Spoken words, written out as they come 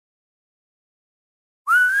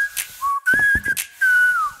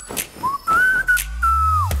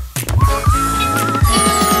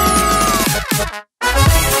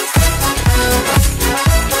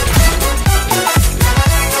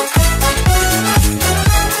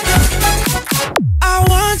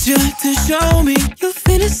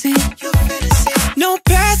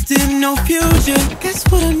confusion. That's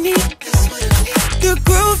what I need. The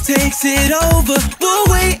groove takes it over. We'll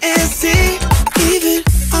wait and see. Even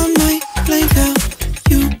I might blank out,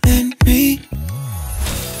 you and me.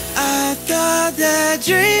 I thought that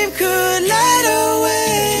dream could last